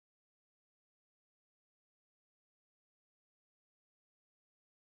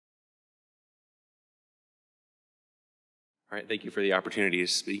All right, thank you for the opportunity to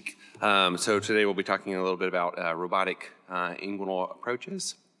speak. So today we'll be talking a little bit about robotic inguinal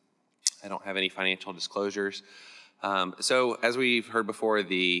approaches. I don't have any financial disclosures. So as we've heard before,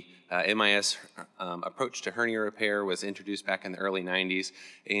 the MIS approach to hernia repair was introduced back in the early 90s,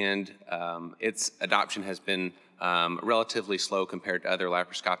 and its adoption has been relatively slow compared to other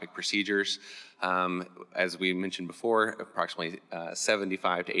laparoscopic procedures. As we mentioned before, approximately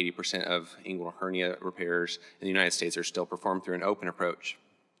 75 to 80% of inguinal hernia repairs in the United States are still performed through an open approach.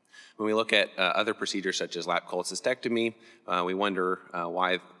 When we look at other procedures such as lap cholecystectomy, we wonder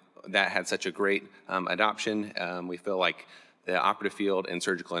why that had such a great adoption. We feel like the operative field and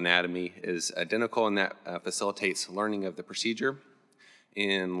surgical anatomy is identical, and that facilitates learning of the procedure.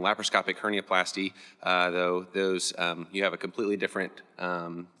 In laparoscopic herniaplasty, though, those you have a completely different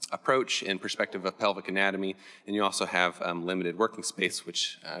approach and perspective of pelvic anatomy, and you also have limited working space,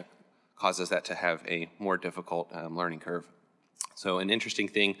 which causes that to have a more difficult learning curve. So an interesting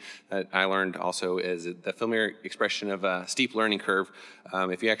thing that I learned also is the familiar expression of a steep learning curve.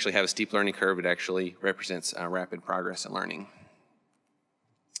 If you actually have a steep learning curve, it actually represents rapid progress in learning.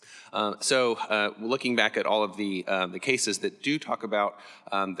 Looking back at all of the cases that do talk about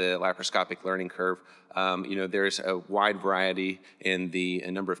the laparoscopic learning curve, there's a wide variety in the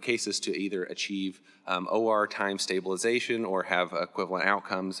number of cases to either achieve OR time stabilization or have equivalent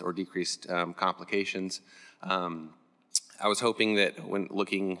outcomes or decreased complications. I was hoping that when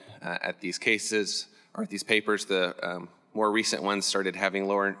looking at these cases or at these papers, the more recent ones started having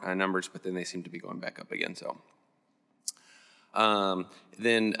lower numbers, but then they seem to be going back up again.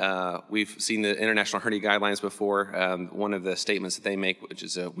 We've seen the International Hernia Guidelines before. One of the statements that they make, which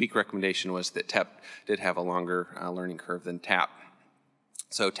is a weak recommendation, was that TEP did have a longer learning curve than TAP.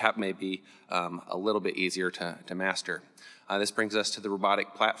 So TAP may be a little bit easier to master. This brings us to the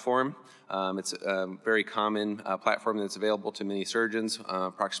robotic platform. It's a very common platform that's available to many surgeons.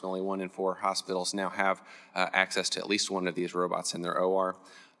 Approximately 1 in 4 hospitals now have access to at least one of these robots in their OR.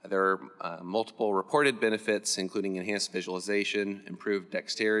 There are multiple reported benefits, including enhanced visualization, improved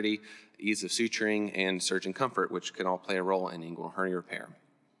dexterity, ease of suturing, and surgeon comfort, which can all play a role in inguinal hernia repair.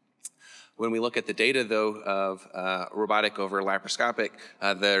 When we look at the data, though, of robotic over laparoscopic,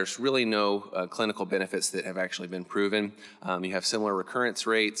 there's really no clinical benefits that have actually been proven. You have similar recurrence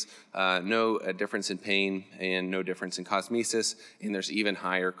rates, no difference in pain, and no difference in cosmesis, and there's even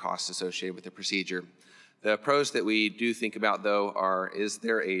higher costs associated with the procedure. The pros that we do think about, though, are: is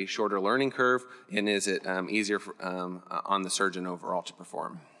there a shorter learning curve, and is it easier on the surgeon overall to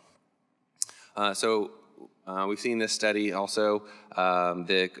perform? We've seen this study also.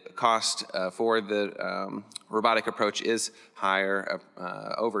 The cost for the robotic approach is higher,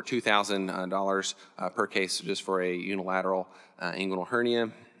 over $2,000 per case just for a unilateral inguinal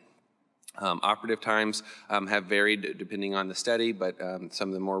hernia. Operative times have varied depending on the study, but some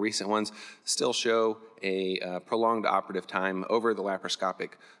of the more recent ones still show a prolonged operative time over the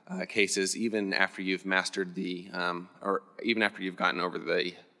laparoscopic cases, even after you've mastered or even after you've gotten over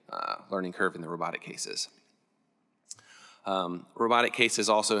the learning curve in the robotic cases. Robotic cases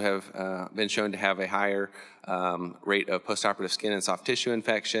also have been shown to have a higher rate of postoperative skin and soft tissue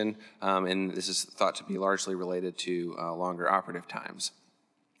infection, and this is thought to be largely related to longer operative times.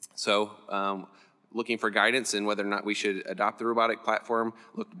 So, looking for guidance in whether or not we should adopt the robotic platform,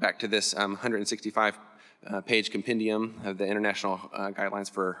 looked back to this 165-page compendium of the International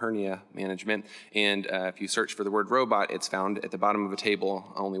Guidelines for Hernia Management, and if you search for the word robot, it's found at the bottom of a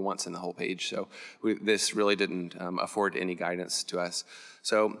table only once in the whole page. So this really didn't afford any guidance to us.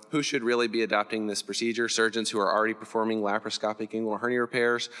 So who should really be adopting this procedure? Surgeons who are already performing laparoscopic inguinal hernia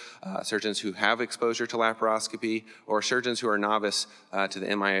repairs, surgeons who have exposure to laparoscopy, or surgeons who are novice to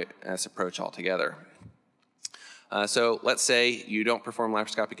the MIS approach altogether. So let's say you don't perform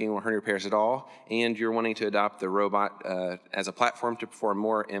laparoscopic inguinal hernia repairs at all, and you're wanting to adopt the robot as a platform to perform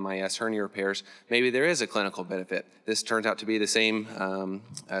more MIS hernia repairs. Maybe there is a clinical benefit. This turns out to be the same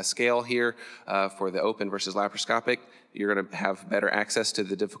scale here for the open versus laparoscopic. You're going to have better access to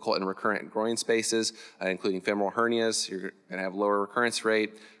the difficult and recurrent groin spaces, including femoral hernias. You're going to have lower recurrence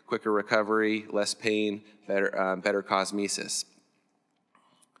rate, quicker recovery, less pain, better cosmesis.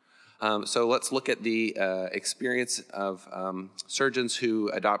 So let's look at the experience of surgeons who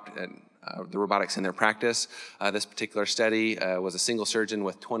adopt the robotics in their practice. This particular study was a single surgeon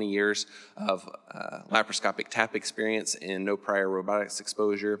with 20 years of laparoscopic TAP experience and no prior robotics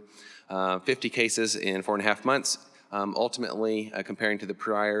exposure, 50 cases in 4.5 months. Ultimately, comparing to the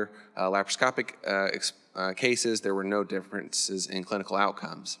prior laparoscopic cases, there were no differences in clinical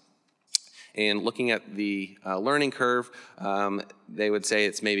outcomes. And looking at the learning curve, they would say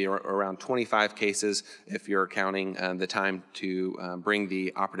it's maybe around 25 cases if you're counting the time to bring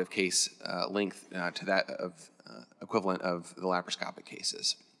the operative case length to that of equivalent of the laparoscopic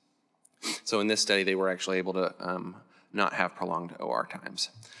cases. So in this study, they were actually able to not have prolonged OR times.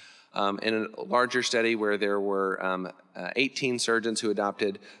 In a larger study where there were 18 surgeons who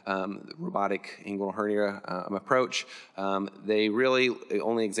adopted the robotic inguinal hernia approach, they really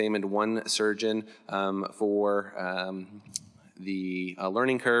only examined one surgeon for the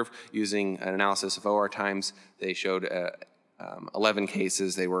learning curve using an analysis of OR times. They showed 11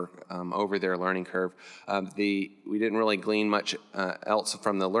 cases. They were over their learning curve. We didn't really glean much else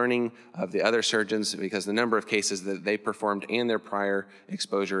from the learning of the other surgeons because the number of cases that they performed and their prior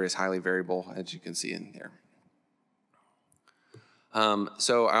exposure is highly variable, as you can see in there.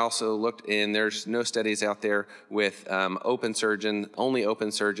 So I also looked, and there's no studies out there with only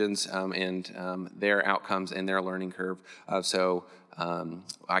open surgeons and their outcomes and their learning curve.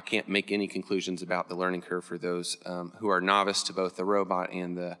 I can't make any conclusions about the learning curve for those who are novice to both the robot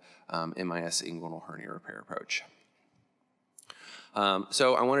and the MIS inguinal hernia repair approach.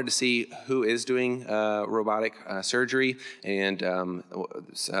 So I wanted to see who is doing robotic surgery, and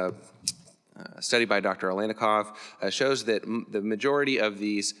a study by Dr. Alanikov shows that the majority of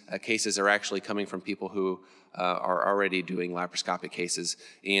these cases are actually coming from people who are already doing laparoscopic cases,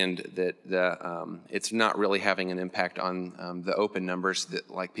 and that it's not really having an impact on the open numbers that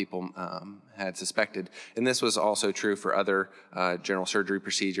like people had suspected. And this was also true for other general surgery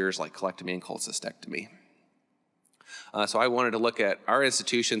procedures like colectomy and cholecystectomy. So I wanted to look at our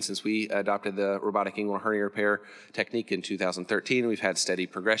institution since we adopted the robotic inguinal hernia repair technique in 2013. We've had steady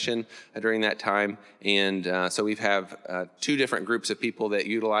progression during that time, and so we have two different groups of people that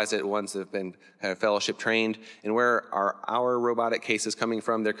utilize it. Ones that have been kind of fellowship trained, and where are our robotic cases coming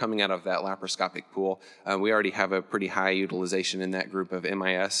from? They're coming out of that laparoscopic pool. We already have a pretty high utilization in that group of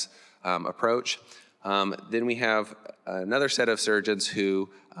MIS approach. Then we have another set of surgeons who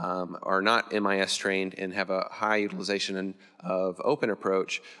are not MIS trained and have a high utilization of open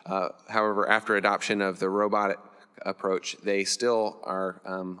approach. However, after adoption of the robotic approach, they still are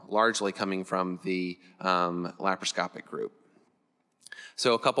largely coming from the laparoscopic group.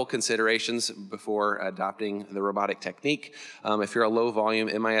 So a couple considerations before adopting the robotic technique. If you're a low volume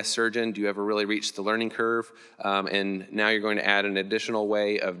MIS surgeon, do you ever really reach the learning curve? And now you're going to add an additional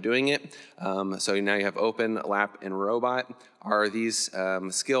way of doing it. So now you have open, lap, and robot. Are these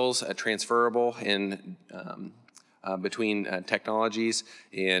skills transferable in between technologies,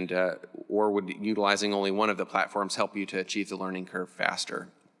 and or would utilizing only one of the platforms help you to achieve the learning curve faster?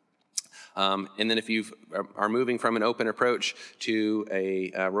 And then if you are moving from an open approach to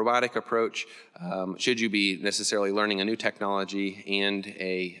a robotic approach, should you be necessarily learning a new technology and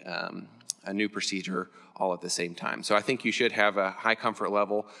a new procedure all at the same time? So I think you should have a high comfort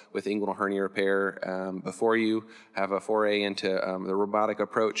level with inguinal hernia repair before you have a foray into the robotic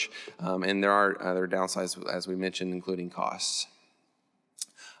approach, and there are other downsides, as we mentioned, including costs.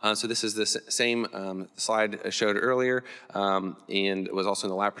 So this is the same slide I showed earlier, and it was also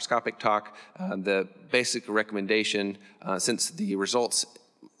in the laparoscopic talk. The basic recommendation, since the results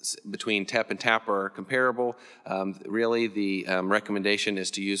between TEP and TAP are comparable, really the recommendation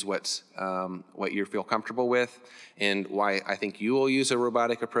is to use what you feel comfortable with. And why I think you will use a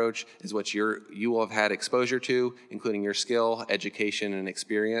robotic approach is what you will have had exposure to, including your skill, education, and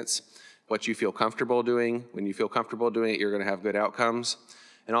experience. What you feel comfortable doing. When you feel comfortable doing it, you're going to have good outcomes.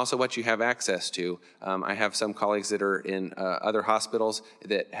 And also what you have access to. I have some colleagues that are in other hospitals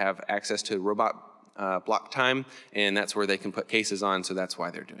that have access to robot block time, and that's where they can put cases on, so that's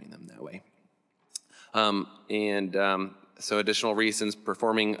why they're doing them that way. So additional reasons,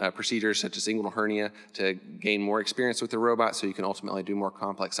 performing procedures such as inguinal hernia to gain more experience with the robot so you can ultimately do more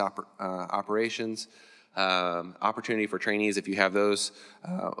complex operations. Opportunity for trainees if you have those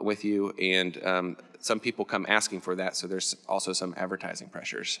with you, and some people come asking for that, so there's also some advertising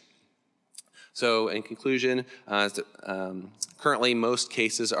pressures. So in conclusion, currently most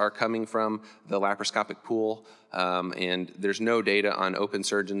cases are coming from the laparoscopic pool, and there's no data on open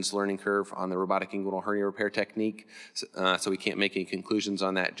surgeons' learning curve on the robotic inguinal hernia repair technique, so we can't make any conclusions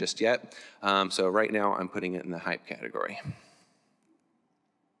on that just yet. So right now I'm putting it in the hype category.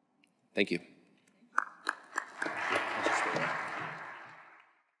 Thank you.